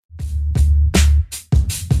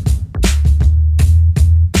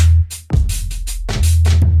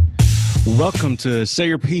Welcome to Say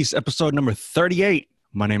Your Piece, episode number 38.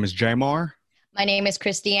 My name is Jamar. My name is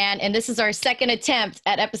Christiane, and this is our second attempt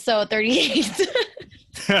at episode 38.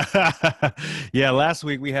 Yeah, last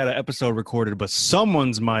week we had an episode recorded, but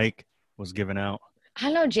someone's mic was given out.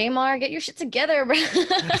 I know, Jamar, get your shit together, bro.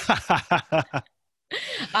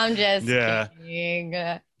 I'm just kidding.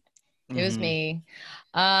 It was me.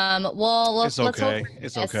 Well, let's hope for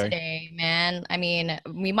it's the best okay today, man. I mean,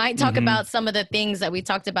 we might talk about some of the things that we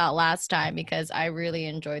talked about last time because I really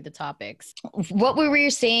enjoyed the topics. What we were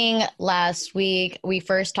saying last week, we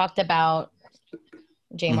first talked about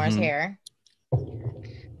Jamar's hair.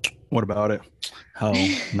 What about it? How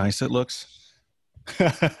nice it looks.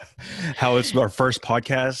 How it's our first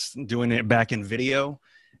podcast, doing it back in video,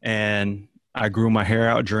 and I grew my hair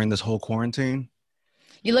out during this whole quarantine.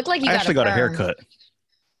 You look like you actually got a haircut.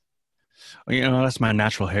 You know, that's my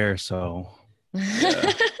natural hair, so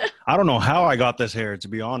yeah. I don't know how I got this hair, to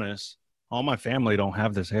be honest. All my family don't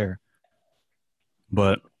have this hair.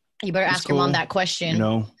 But you better ask your mom that question. You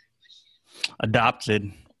know,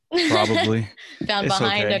 adopted, probably. Found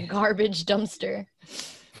behind a garbage dumpster.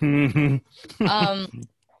 In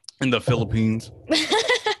the Philippines.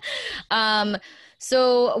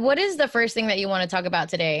 So what is the first thing that you want to talk about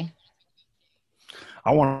today?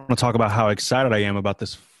 I want to talk about how excited I am about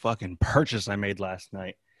this fucking purchase I made last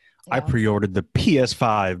night. Yeah. I pre-ordered the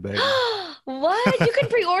PS5, baby. What? You can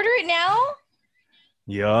pre-order it now?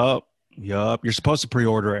 Yup. You're supposed to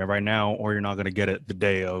pre-order it right now, or you're not going to get it the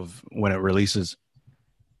day of when it releases.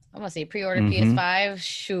 I'm going to say pre-order PS5.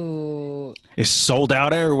 Shoot. It's sold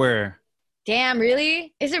out everywhere. Damn,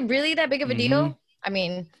 really? Is it really that big of a deal? I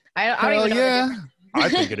mean, I don't even know the difference. I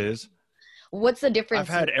think it is. What's the difference?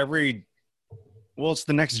 I've had well, it's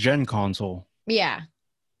the next gen console. Yeah.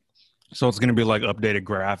 So it's going to be like updated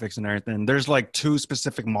graphics and everything. There's like two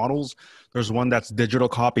specific models. There's one that's digital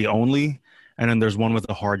copy only, and then there's one with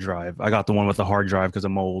a hard drive. I got the one with the hard drive because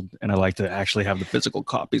I'm old and I like to actually have the physical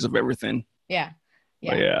copies of everything. Yeah.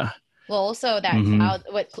 But yeah. Well, also that cloud,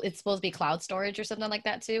 it's supposed to be cloud storage or something like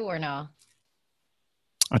that too, or no?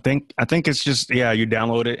 I think it's just, you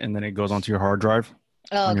download it and then it goes onto your hard drive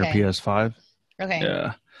on your PS5. Okay.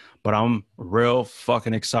 Yeah. But I'm real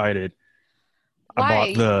fucking excited. Why? I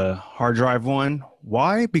bought the hard drive one.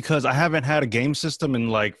 Why? Because I haven't had a game system in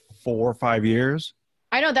like 4 or 5 years.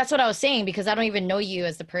 I know, that's what I was saying, because I don't even know you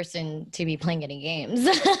as the person to be playing any games.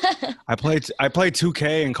 I play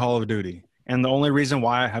 2K and Call of Duty. And the only reason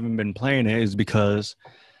why I haven't been playing it is because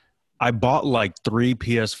I bought like 3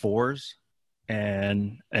 PS4s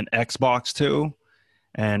and an Xbox 2,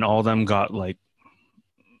 and all of them got like,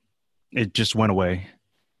 it just went away.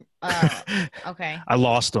 Okay. I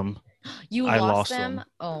lost them. You lost them?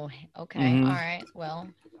 Oh, okay. All right. Well.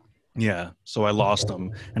 Yeah. So I lost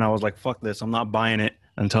them, and I was like, "Fuck this! I'm not buying it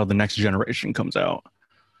until the next generation comes out."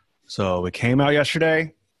 So it came out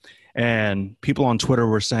yesterday, and people on Twitter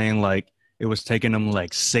were saying like it was taking them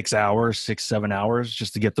like 7 hours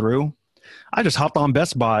just to get through. I just hopped on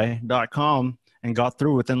BestBuy.com and got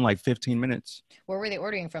through within like 15 minutes. Where were they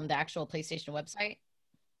ordering from? The actual PlayStation website?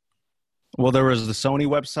 Well, there was the Sony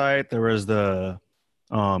website. There was the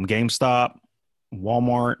GameStop,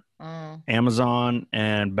 Walmart, Amazon,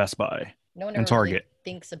 and Best Buy. No one and Target. Really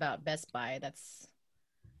thinks about Best Buy. I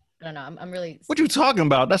don't know. I'm really. What you talking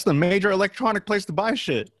about? That's the major electronic place to buy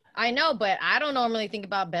shit. I know, but I don't normally think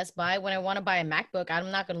about Best Buy. When I want to buy a MacBook,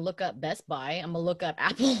 I'm not going to look up Best Buy. I'm going to look up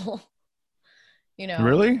Apple. You know?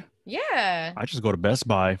 Really? Yeah. I just go to Best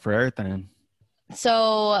Buy for everything.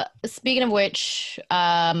 So speaking of which,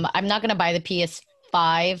 I'm not going to buy the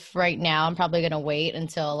PS5 right now. I'm probably going to wait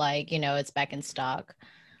until it's back in stock.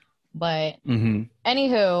 But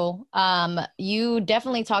anywho, you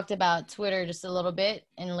definitely talked about Twitter just a little bit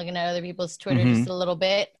and looking at other people's Twitter just a little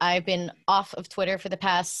bit. I've been off of Twitter for the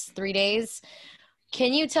past 3 days.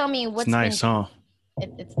 Can you tell me what's nice, huh?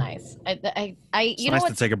 It's nice. It's nice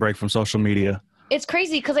to take a break from social media. It's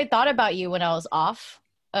crazy because I thought about you when I was off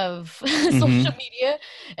of social media,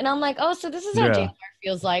 and I'm like, oh, so this is how Jamar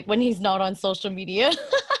feels like when he's not on social media.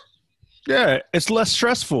 Yeah, it's less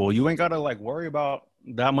stressful. You ain't gotta worry about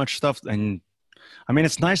that much stuff. And I mean,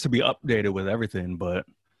 it's nice to be updated with everything, but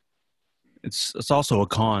it's also a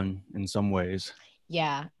con in some ways.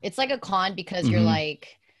 Yeah, it's like a con because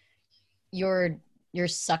you're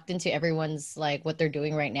sucked into everyone's what they're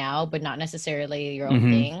doing right now, but not necessarily your own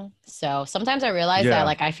thing. So sometimes I realize that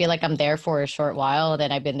I feel like I'm there for a short while, then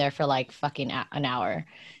I've been there for fucking an hour,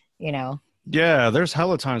 you know? Yeah, there's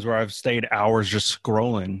hella times where I've stayed hours just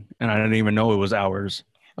scrolling and I didn't even know it was hours.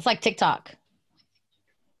 It's like TikTok.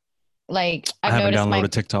 I haven't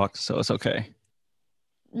downloaded TikTok, so it's okay.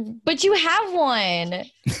 But you have one.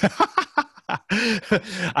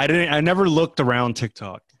 I never looked around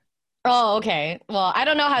TikTok. Oh, okay. Well, I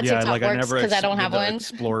don't know how Yeah, TikTok like I works never because I don't did have the one.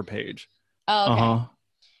 explore page. Oh, Uh okay. huh.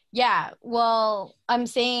 Yeah. Well, I'm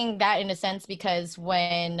saying that in a sense because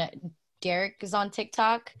when Derek is on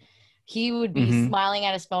TikTok, he would be Mm-hmm. smiling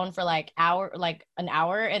at his phone for like an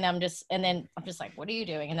hour, and then I'm just like, what are you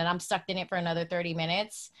doing? And then I'm stuck in it for another 30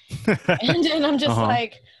 minutes. And then I'm Uh just huh.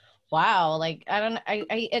 like, wow, like I don't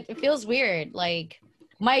it feels weird. Like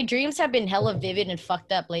my dreams have been hella vivid and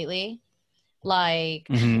fucked up lately. Like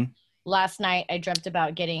Mm-hmm. last night I dreamt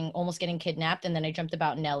about almost getting kidnapped, and then I dreamt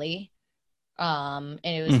about Nelly. And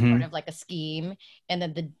it was part Mm-hmm. of like a scheme. And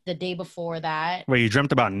then the day before that, Wait, you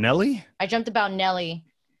dreamt about Nelly? I dreamt about Nelly.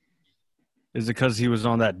 Is it because he was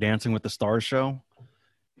on that Dancing with the Stars show?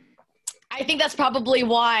 I think that's probably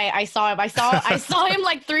why I saw him. I saw him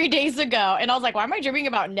like 3 days ago, and I was like, "Why am I dreaming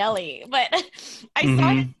about Nelly?" But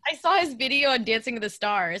Mm-hmm. I saw his video on Dancing with the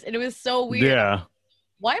Stars, and it was so weird. Yeah.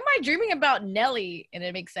 Why am I dreaming about Nelly? And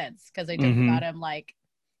it makes sense because I dreamt Mm-hmm. about him like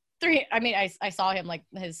three. I mean, I saw him like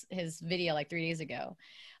his video like 3 days ago.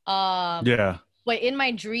 Um, Yeah. but in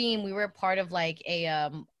my dream, we were part of like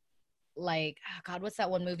a God, what's that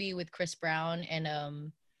one movie with Chris Brown and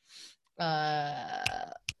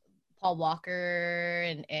uh Paul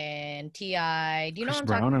Walker and Ti. Do you know what Chris I'm talking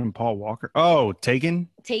Brown about? and Paul Walker. Oh, Taken?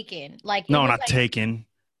 Taken. Like it No, was not like Taken.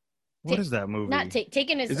 What is that not movie?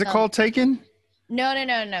 Taken is Is it called Taken?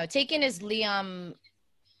 no. Taken is Liam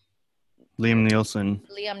Nielsen.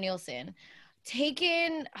 Liam Nielsen.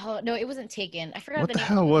 Taken. Oh no, it wasn't Taken. I forgot What the the name of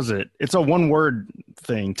hell the was movie. it? It's a one word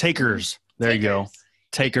thing. Takers. There you go. Takers.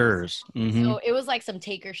 Takers. Takers. Mm-hmm. So it was like some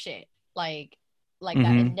Taker shit, like that. Mm-hmm.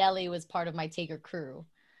 And Nelly was part of my Taker crew.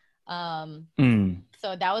 Um, Mm.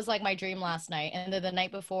 so that was like my dream last night, and then the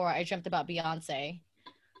night before, I dreamt about Beyonce.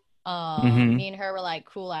 Mm-hmm. Me and her were like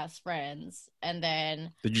cool ass friends, and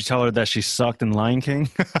then Did you tell her that she sucked in Lion King?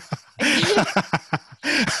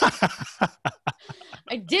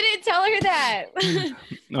 I didn't tell her that.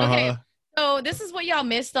 Okay, Uh-huh. so this is what y'all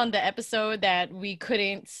missed on the episode that we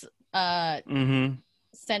couldn't uh Mm-hmm.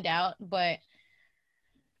 send out, but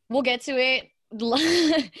we'll get to it.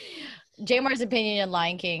 Jamar's opinion on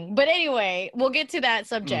Lion King. But anyway, we'll get to that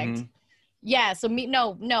subject. Mm-hmm. Yeah, so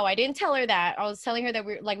no, I didn't tell her that. I was telling her that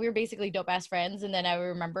we were basically dope ass friends, and then I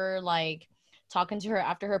remember like talking to her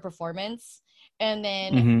after her performance, and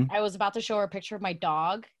then Mm-hmm. I was about to show her a picture of my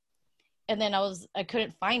dog, and then I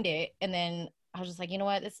couldn't find it, and then I was just like, you know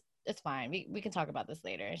what, it's fine. We can talk about this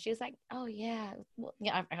later. And she was like, oh yeah, well,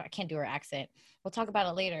 yeah, I can't do her accent. We'll talk about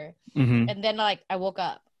it later. Mm-hmm. And then like I woke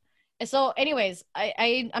up. And so, anyways,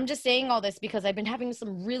 I'm just saying all this because I've been having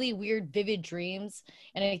some really weird, vivid dreams,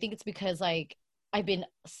 and I think it's because like I've been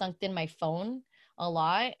sunk in my phone a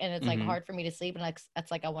lot, and it's like Mm-hmm. hard for me to sleep, and like that's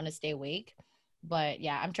like I want to stay awake. But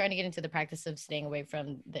yeah, I'm trying to get into the practice of staying away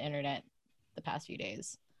from the internet the past few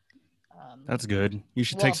days. That's good. You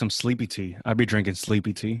should take Well, some sleepy tea. I'd be drinking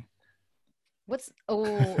sleepy tea.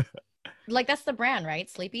 like that's the brand, right?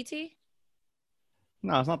 Sleepy tea.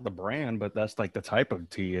 No, it's not the brand, but that's like the type of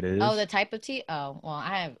tea it Oh, is. the type of tea. Oh, well,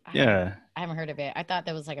 Yeah. I haven't heard of it. I thought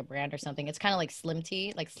that was like a brand or something. It's kind of like slim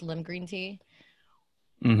tea, like slim green tea.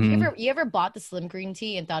 Mm-hmm. You ever bought the slim green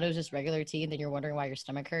tea and thought it was just regular tea, and then you're wondering why your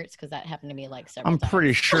stomach hurts? Because that happened to me like several I'm pretty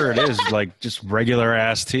times. sure it is like just regular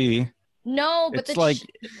ass tea. No, but It's like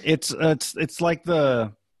it's like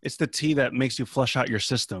it's the tea that makes you flush out your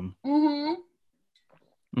system. hmm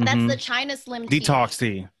that's Mm-hmm. the China slim tea. Detox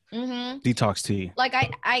tea. hmm Detox tea. Like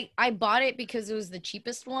I bought it because it was the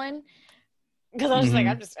cheapest one. Because I was just like,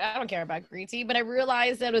 Mm-hmm. I don't care about green tea, but I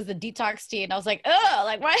realized that it was the detox tea, and I was like, oh,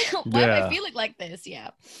 like why am I Yeah. feeling like this?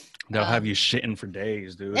 Yeah. They'll have Um, you shitting for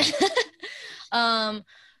days, dude. um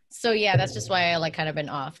so yeah, that's just why I like kind of been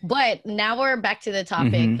off. But now we're back to the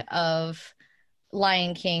topic Mhm. of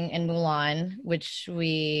Lion King and Mulan, which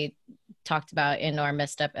we talked about in our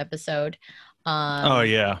messed up episode. Oh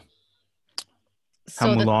yeah. How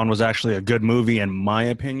So Mulan was actually a good movie in my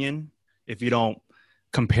opinion. If you don't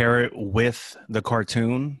compare it with the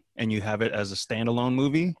cartoon and you have it as a standalone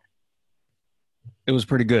movie, it was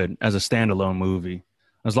pretty good as a standalone movie.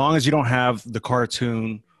 As long as you don't have the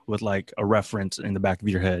cartoon with like a reference in the back of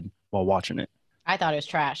your head while watching it. I thought it was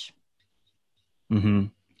trash. Mm-hmm.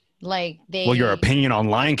 Like Well, your opinion on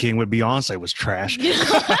Lion King with Beyonce was trash.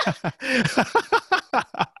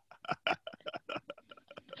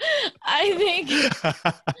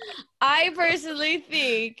 I personally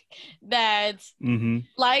think that Mm-hmm.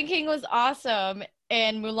 Lion King was awesome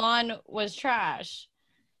and Mulan was trash.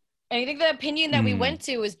 And I think the opinion that we went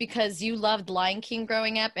to was because you loved Lion King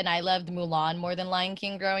growing up, and I loved Mulan more than Lion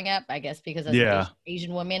King growing up. I guess because as an Yeah.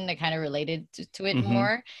 Asian woman, I kind of related to it Mhm.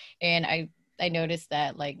 more, and I I noticed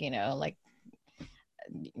that like, like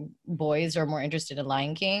boys are more interested in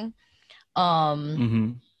Lion King.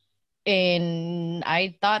 Mm-hmm. And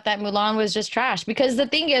I thought that Mulan was just trash because the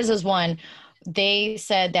thing is one, they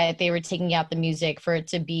said that they were taking out the music for it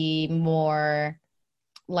to be more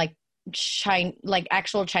like like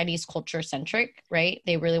actual Chinese culture centric, right?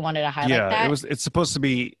 They really wanted to highlight Yeah, that. it's supposed to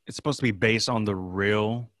be based on the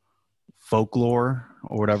real folklore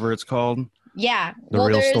or whatever it's called. Yeah. The Well,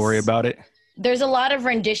 real story about it. there's a lot of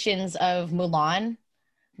renditions of Mulan.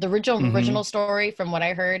 The Mm-hmm. original story, from what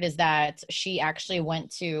I heard, is that she actually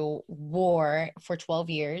went to war for 12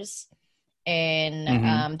 years, and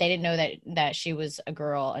Mm-hmm. they didn't know that she was a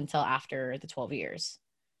girl until after the 12 years,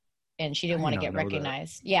 and she I didn't did want to not get know that.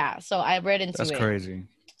 recognized. Yeah, so I read into That's it. crazy.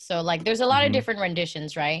 So like, there's a lot of Mm-hmm. different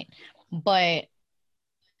renditions, right? But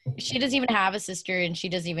she doesn't even have a sister, and she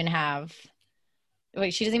doesn't even have a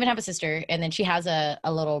sister, and then she has a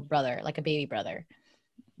little brother, like a baby brother.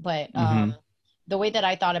 But Mm-hmm. the way that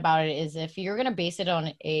I thought about it is, if you're gonna base it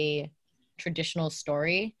on a traditional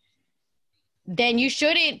story, then you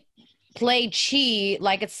shouldn't play chi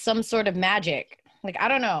like it's some sort of magic. Like, I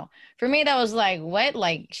don't know. For me, that was like, what?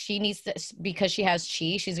 Like, she needs to, because she has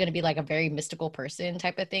chi, she's gonna be like a very mystical person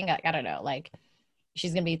type of thing. I don't know. Like,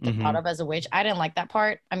 she's gonna be thought Mm-hmm. of as a witch. I didn't like that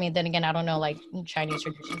part. I mean, then again, I don't know like Chinese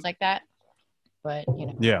traditions like that, but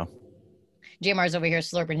Yeah. JMR's over here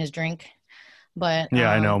slurping his drink. But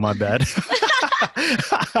Yeah, I know. My bad.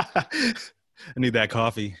 I need that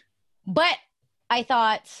coffee. but I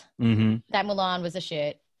thought Mm-hmm. that Mulan was a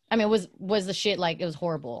shit. I mean, was the shit, like it was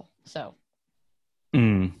horrible. So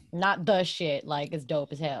Mm. not the shit, like it's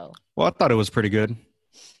dope as hell. Well, I thought it was pretty good.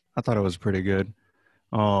 I thought it was pretty good.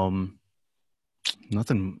 Um,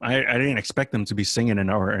 Nothing. I didn't expect them to be singing it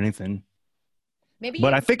or anything, but Maybe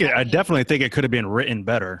I think I writing. definitely think it could have been written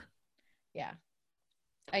better. Yeah,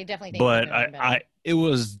 I definitely think it could But have been better. it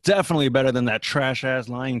was definitely better than that trash ass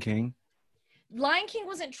Lion King. Lion King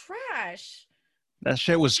wasn't trash. That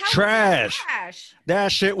shit was How was that trash. trash?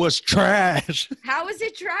 That shit was trash. How is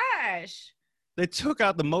it trash? They took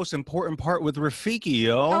out the most important part with Rafiki,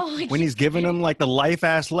 yo, Oh my when he's giving him like the life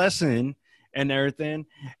ass lesson and everything.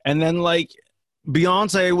 And then like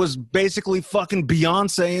Beyonce was basically fucking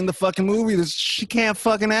Beyonce in the fucking movie. She can't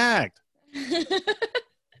fucking act.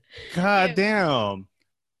 God Yeah, damn.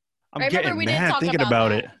 I'm I remember getting we did mad talk thinking about about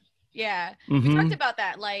that. it. Yeah, we Mm-hmm. talked about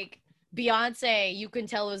that. Like, Beyonce, you can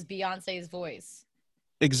tell it was Beyonce's voice.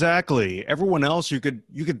 Exactly. Everyone else, you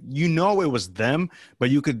know it was them, but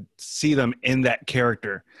you could see them in that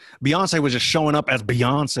character. Beyonce was just showing up as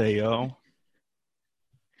Beyonce, yo.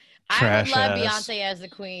 I would Trash love ass. Beyonce as the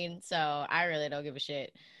queen, so I really don't give a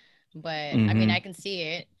shit. But I mean, Mm-hmm. I can see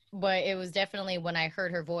it. But it was definitely, when I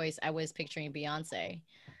heard her voice, I was picturing Beyonce.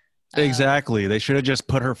 Um, Exactly. They should have just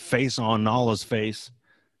put her face on Nala's face.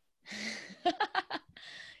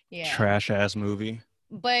 yeah. Trash ass movie.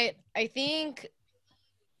 But I think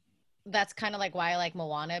that's kind of like why I like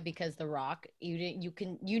Moana, because The Rock, you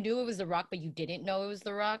knew it was The Rock, but you didn't know it was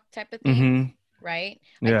The Rock type of thing, Mm-hmm. right?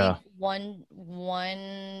 I think Yeah.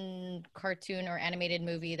 one cartoon or animated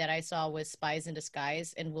movie that I saw was Spies in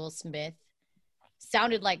Disguise, and Will Smith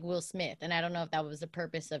sounded like Will Smith, and I don't know if that was the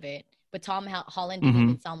purpose of it, but Holland didn't Mm-hmm.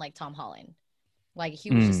 even sound like Tom Holland. Like,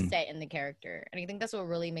 he was just Mm. set in the character, and I think that's what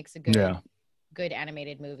really makes a Yeah. good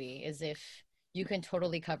animated movie, is if you can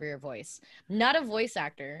totally cover your voice. Not a voice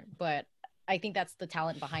actor, but I think that's the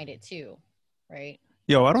talent behind it too, right?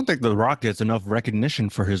 Yo, I don't think The Rock gets enough recognition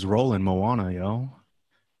for his role in Moana, yo.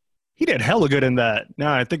 He did hella good in that.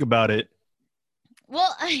 Now I think about it.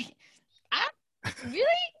 Well, I really,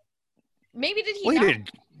 maybe did he Well, not?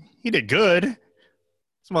 he did good.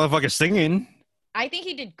 This motherfucker singing. I think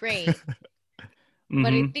he did great,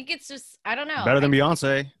 but I Mm-hmm. think it's just, I don't know. Better than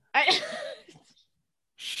Beyonce. I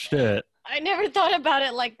Shit. I never thought about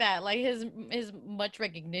it like that, like his much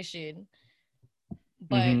recognition.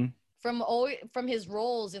 But Mm-hmm. from his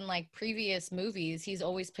roles in like previous movies, he's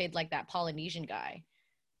always played like that Polynesian guy.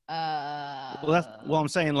 Well, I'm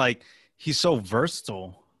saying like he's so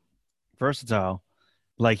versatile.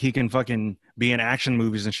 Like he can fucking be in action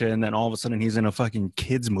movies and shit, and then all of a sudden he's in a fucking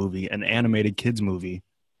kids movie, an animated kids movie,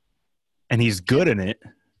 and he's good in it.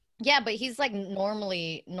 Yeah, but he's like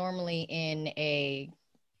normally in a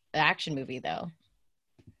action movie though.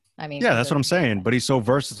 I mean, Yeah, 'cause that's what of, I'm saying. But he's so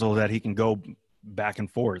versatile that he can go back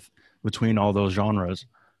and forth between all those genres.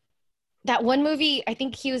 that one movie I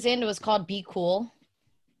think he was in was called Be Cool,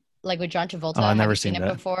 like with John Oh, I Travolta. Have never you seen seen it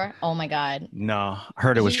that. before? Oh my god. No, I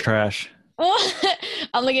heard it was He trash.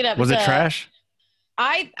 I'm looking it up. Was It's it a trash?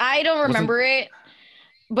 I don't Wasn't. remember it,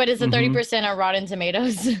 but it's a Mm-hmm. 30% on Rotten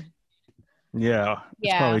Tomatoes. Yeah, it's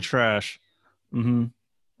Yeah. probably trash. Mm-hmm.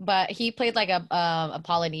 But he played like a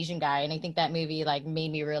Polynesian guy, and I think that movie like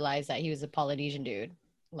made me realize that he was a Polynesian dude,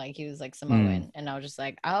 like he was like Mm. Samoan, and I was just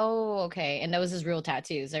like, oh, okay. And that was his real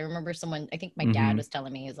tattoos. I remember someone, I think my dad Mm-hmm. was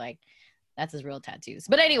telling me, he's like, that's his real tattoos.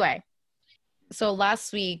 But anyway, so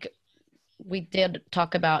last week we did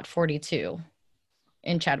talk about 42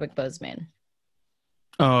 in Chadwick Boseman.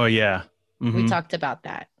 Oh yeah. We Mm-hmm. talked about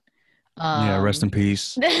that. Yeah. Rest in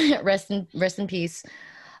peace. Rest in peace.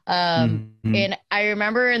 Mm-hmm. And I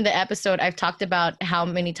remember in the episode I've talked about how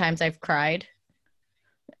many times I've cried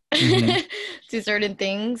Mm-hmm. to certain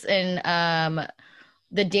things. And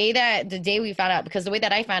the day we found out, because the way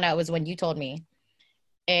that I found out was when you told me,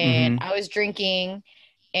 and Mm-hmm. I was drinking,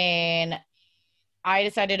 and I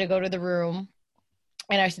decided to go to the room,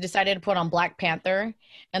 and I decided to put on Black Panther.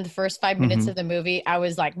 And the first 5 minutes Mm-hmm. of the movie, I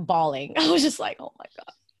was like bawling. I was just like, oh my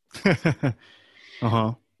God,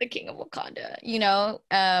 Uh-huh. the King of Wakanda, you know?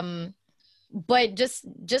 But just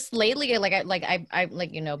lately, like I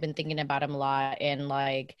like, you know, been thinking about him a lot, and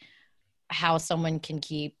like how someone can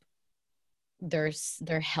keep their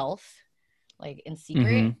health like in secret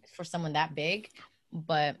Mm-hmm. for someone that big.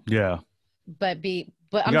 But Yeah. but You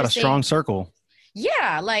I'm got a just strong saying, circle.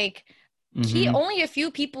 yeah, like he Mm-hmm. only a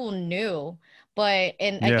few people knew. But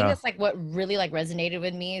and I think Yeah. that's like what really like resonated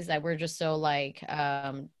with me, is that we're just so like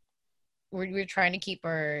we're trying to keep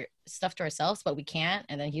our stuff to ourselves, but we can't.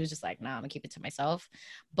 And then he was just like, nah, I'm gonna keep it to myself.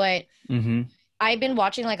 But Mm-hmm. I've been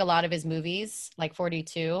watching like a lot of his movies, like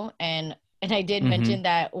 42, and I did Mm-hmm. mention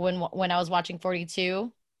that when I was watching 42,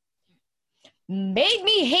 made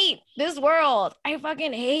me hate this world. I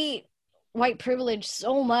fucking hate white privilege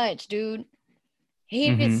so much, dude.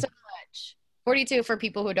 Hate it Mm-hmm. so much. 42, for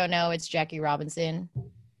people who don't know, it's Jackie Robinson.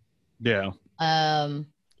 Yeah. Um,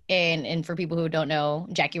 and for people who don't know,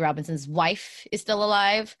 Jackie Robinson's wife is still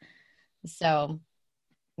alive. So,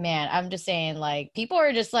 man, I'm just saying, like, people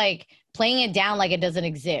are just like playing it down like it doesn't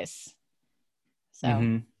exist. So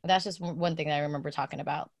Mm-hmm. that's just one thing that I remember talking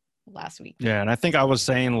about last week. Yeah. And I think I was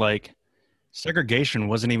saying like segregation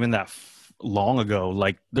wasn't even that long ago.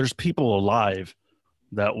 Like there's people alive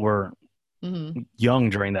that were Hmm. young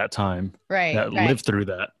during that time Right, that right. lived through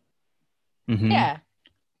that. Mm-hmm. Yeah,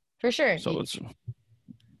 for sure. So it's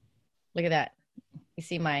Look at that. You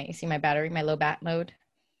see my battery, my low bat mode.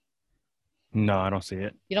 no, I don't see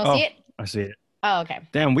it. You don't see Oh, it? I see it. Oh, okay.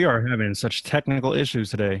 Damn, we are having such technical issues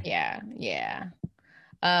today. Yeah, yeah.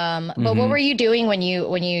 But what Mm-hmm. were you doing when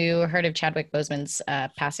you heard of Chadwick Boseman's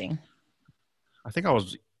passing? I think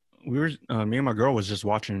we were, me and my girl was just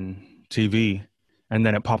watching TV, and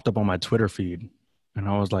then it popped up on my Twitter feed, and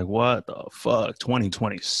I was like, "What the fuck?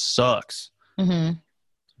 2020 sucks. Hmm.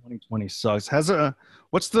 2020 sucks."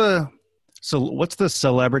 What's the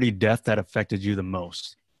celebrity death that affected you the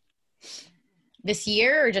most This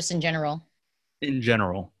year or just in general? in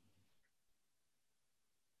general?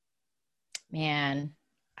 Man,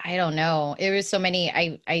 I don't know. It was so many.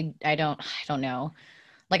 I don't know.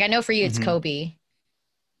 Like I know for you it's Mm-hmm. Kobe.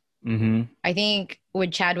 Mm-hmm. I think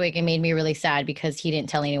with Chadwick it made me really sad because he didn't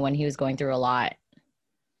tell anyone he was going through a lot.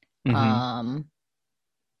 Mm-hmm. Um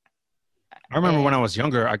I remember when and I was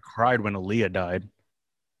younger, I cried when Aaliyah died.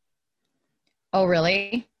 oh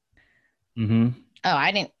really? Mm-hmm. Oh,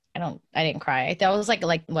 I didn't cry. That was like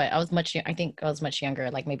what? I think I was much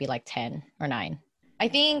younger, like maybe like 10 or 9. I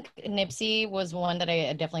think Nipsey was one that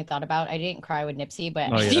I definitely thought about. I didn't cry with Nipsey,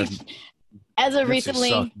 but Oh I yeah, think as of Nipsey sucked.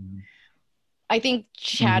 recently, I think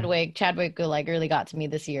Mm-hmm. Chadwick like really got to me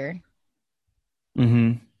this year.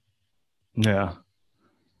 Mm-hmm. Yeah,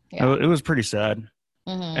 Yeah. it was pretty sad.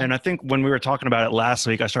 Hmm. And I think when we were talking about it last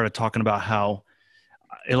week, I started talking about how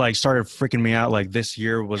it like started freaking me out. Like this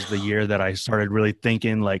year was the year that I started really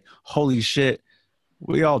thinking like, holy shit,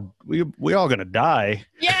 we all gonna die.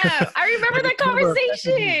 Yeah, I remember Like that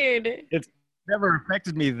conversation. it's never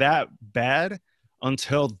affected me that bad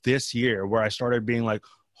until this year where I started being like,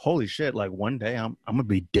 holy shit, like one day I'm gonna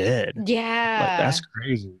be dead. Like Yeah. that's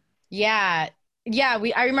crazy. Yeah. Yeah,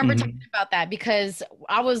 I remember talking Mm-hmm. about that because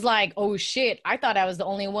I was like, "Oh shit, I thought I was the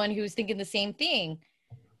only one who was thinking the same thing."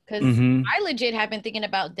 Cuz Mm-hmm. I legit have been thinking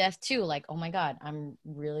about death too, like, "Oh my god, I'm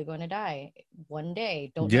really going to die one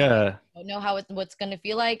day. Don't know when. Yeah. Don't know what's going to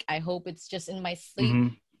feel like. I hope it's just in my sleep.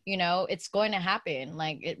 Mm-hmm. You know, it's going to happen.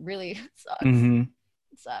 Like it really sucks. Mm-hmm.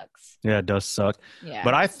 It sucks." Yeah, it does suck. Yeah.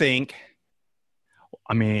 But I think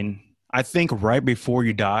right before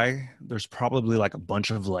you die, there's probably like a bunch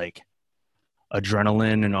of like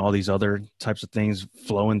adrenaline and all these other types of things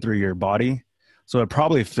flowing through your body. So it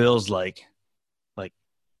probably feels like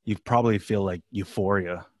you probably feel like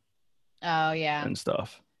euphoria Oh yeah. and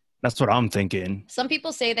stuff. That's what I'm thinking. Some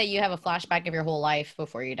people say that you have a flashback of your whole life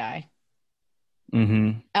before you die.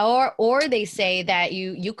 Mm-hmm. Or they say that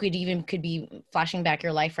you could be flashing back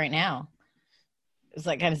your life right now. It's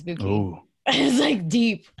like kind of spooky. Oh, It's like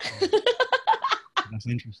deep. that's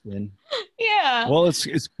interesting. Yeah. Well,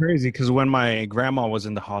 it's crazy because when my grandma was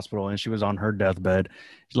in the hospital and she was on her deathbed,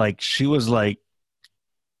 like she was like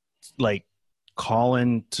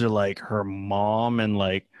calling to like her mom and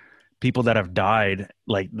like people that have died,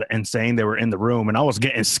 like and saying they were in the room, and I was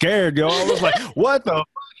getting scared, yo. I was like, what the?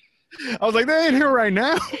 I was like, they ain't here right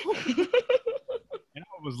now. And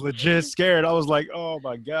I was legit scared. I was like, oh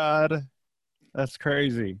my God, that's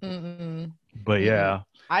crazy. Mm-mm. But Mm-mm. yeah,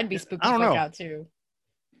 I'd be spooked I the don't fuck know. out too.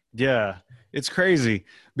 Yeah, it's crazy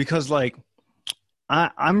because like I,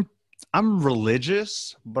 I'm I'm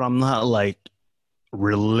religious, but I'm not like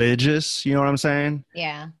religious. You know what I'm saying?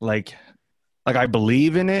 Yeah. Like like I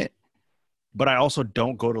believe in it, but I also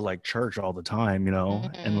don't go to like church all the time, you know,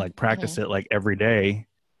 and Mm-hmm. like practice Mm-hmm. it like every day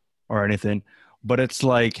or anything. But it's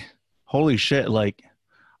like, holy shit, like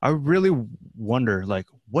I really wonder like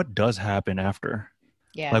what does happen after?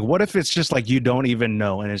 Yeah. Like what if it's just like you don't even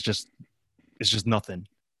know and it's just nothing.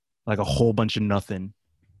 Like a whole bunch of nothing.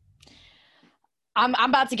 I'm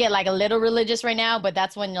about to get like a little religious right now, but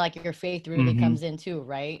that's when like your faith really Hmm. comes in too,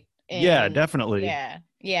 right? Yeah, And definitely. yeah,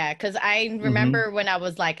 yeah. Cause I Hmm. remember when I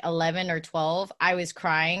was like 11 or 12, I was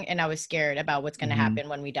crying and I was scared about what's gonna Hmm. happen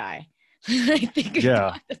when we die. I think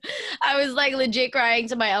Yeah. I was like legit crying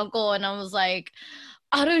to my uncle, and I was like,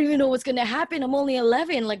 I don't even know what's gonna happen. I'm only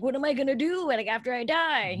 11. Like, what am I gonna do like after I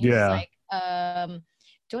die? And he's Yeah. like,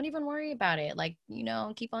 don't even worry about it. Like,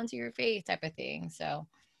 keep on to your faith type of thing. So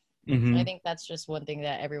I Hmm. think that's just one thing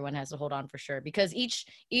that everyone has to hold on for sure, because each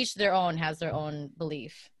their own has their own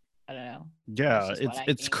belief. I don't know. That's Yeah, just what I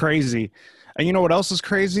it's think. crazy. And you know what else is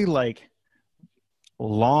crazy? Like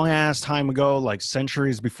long ass time ago, like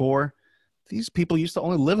centuries before, these people used to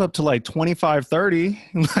only live up to like 25, 30.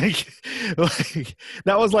 Like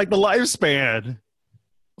that was like the lifespan.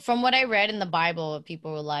 From what I read in the Bible,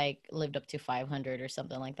 people were like lived up to 500 or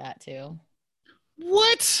something like that too.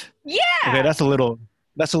 What? Okay, Yeah. that's a little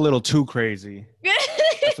too crazy.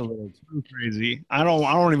 That's a little too crazy. I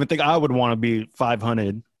don't even think I would want to be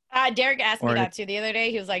 500 Derek asked me or that anything. too the other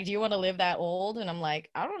day. He was like, "Do you want to live that old?" And I'm like,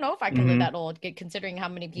 "I don't know if I can live Hmm. that old, considering how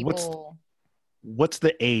many What's people." what's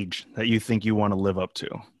the age that you think you want to live up to?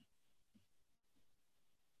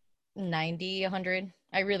 90, 100.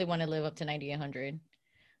 I really want to live up to 90, 100,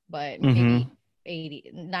 but maybe Hmm.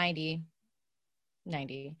 80, 90,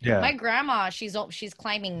 90. My Yeah. grandma, she's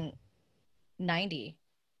climbing 90.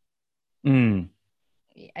 Mm.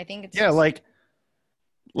 I think it's Yeah, just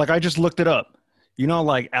like I just looked it up. You know,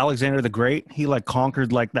 like Alexander the Great, he like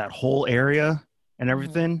conquered like that whole area and mhm.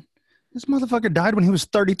 everything. This motherfucker died when he was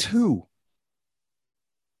 32.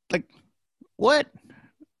 Like, what?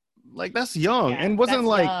 Like that's young. Yeah, And wasn't that's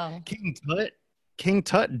like young. King Tut? King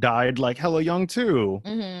Tut died like hella young too,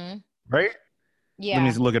 Mhm. right? Let me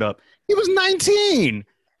Yeah. look it up. He was 19.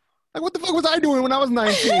 Like what the fuck was I doing when I was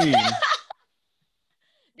 19?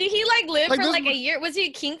 Did he like live Like for this like a year? Was he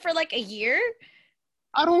a king for like a year?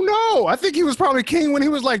 I don't know. I think he was probably king when he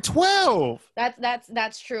was like 12.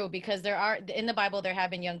 That's true, because there are in the Bible there have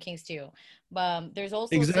been young kings too. There's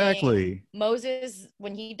also saying Exactly. Moses,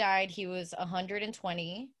 when he died, he was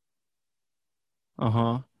 120.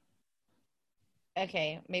 Uh-huh.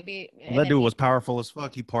 Okay, maybe, Well, and that then dude was he powerful as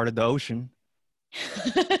fuck. He parted the ocean.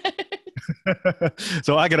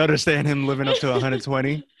 So I could understand him living up to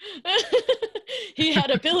 120. he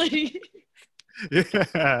had ability.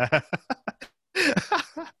 Yeah.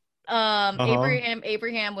 Uh-huh.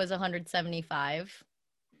 Abraham was 175.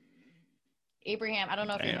 Abraham, I don't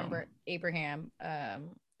know if you Damn. remember Abraham. I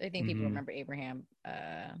think people Hmm. remember Abraham.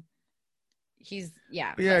 He's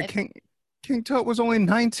yeah, but Yeah, King Tut was only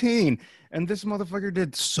 19. And this motherfucker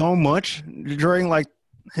did so much during like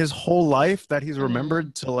his whole life that he's mhm.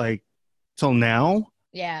 remembered to like till now.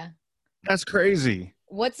 Yeah. That's crazy.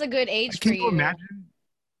 What's a good Like, age for can you you? imagine?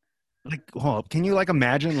 Like, hold up, can you like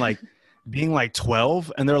imagine like being like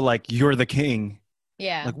 12 and they're like, you're the king?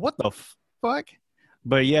 Yeah. Like, what the fuck?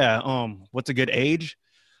 But yeah, what's a good age?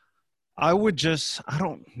 I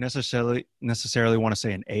don't necessarily want to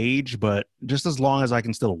say an age, but just as long as I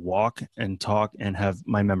can still walk and talk and have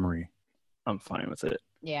my memory, I'm fine with it.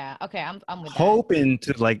 Yeah. Okay, I'm with that. Hoping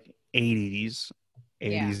to like 80s,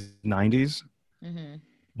 Yeah. 80s, 90s. Mhm.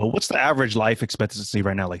 But what's the average life expectancy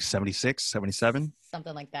right now? Like 76, 77?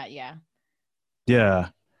 Something like that, yeah. Yeah.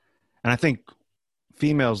 And I think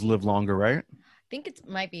females live longer, right? I think it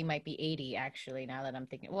might be 80 actually, now that I'm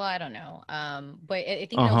thinking. Well, I don't know. But I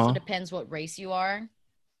think it also Uh-huh. depends what race you are.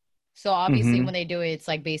 So obviously Mm-hmm. when they do it, it's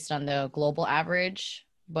like based on the global average.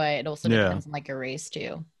 but it also depends on like your race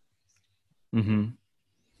too. Mm-hmm.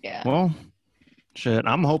 Yeah. Well, shit.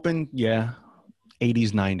 I'm hoping,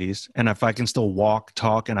 80s, 90s. And if I can still walk,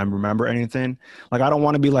 talk, and I remember anything, like I don't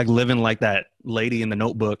want to be like living like that lady in the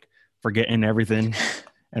Notebook, forgetting everything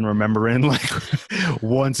and remembering like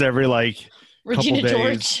once every like Regina couple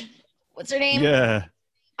days. George. What's her name? Yeah.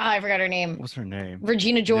 Oh, I forgot her name. What's her name?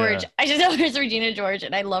 Regina George. Yeah. I just know her as Regina George,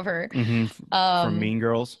 and I love her. Mm-hmm. From Mean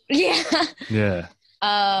Girls. Yeah. Yeah.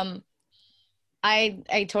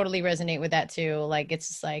 I totally resonate with that too. Like it's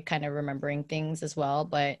just like kind of remembering things as well.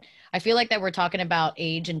 But I feel like that we're talking about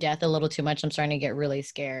age and death a little too much. I'm starting to get really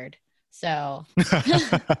scared. So.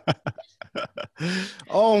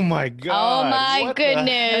 Oh my god! Oh my what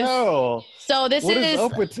goodness! So what is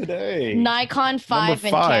up with today? Nikon 5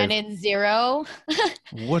 and Canon 0.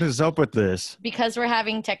 What is up with this? Because we're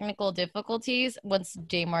having technical difficulties. Once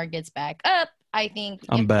Jamar gets back up, I think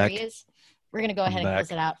I'm back. We're gonna go ahead and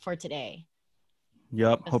close it out for today.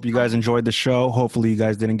 Yep. Hope you guys enjoyed the show. Hopefully you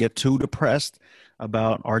guys didn't get too depressed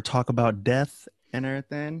about our talk about death and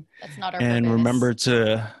everything. That's not our And purpose.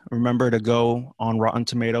 remember to go on Rotten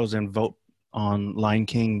Tomatoes and vote on Lion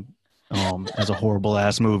King as a horrible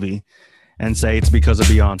ass movie and say it's because of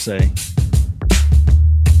Beyonce.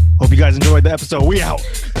 Hope you guys enjoyed the episode. We out.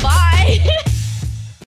 Bye.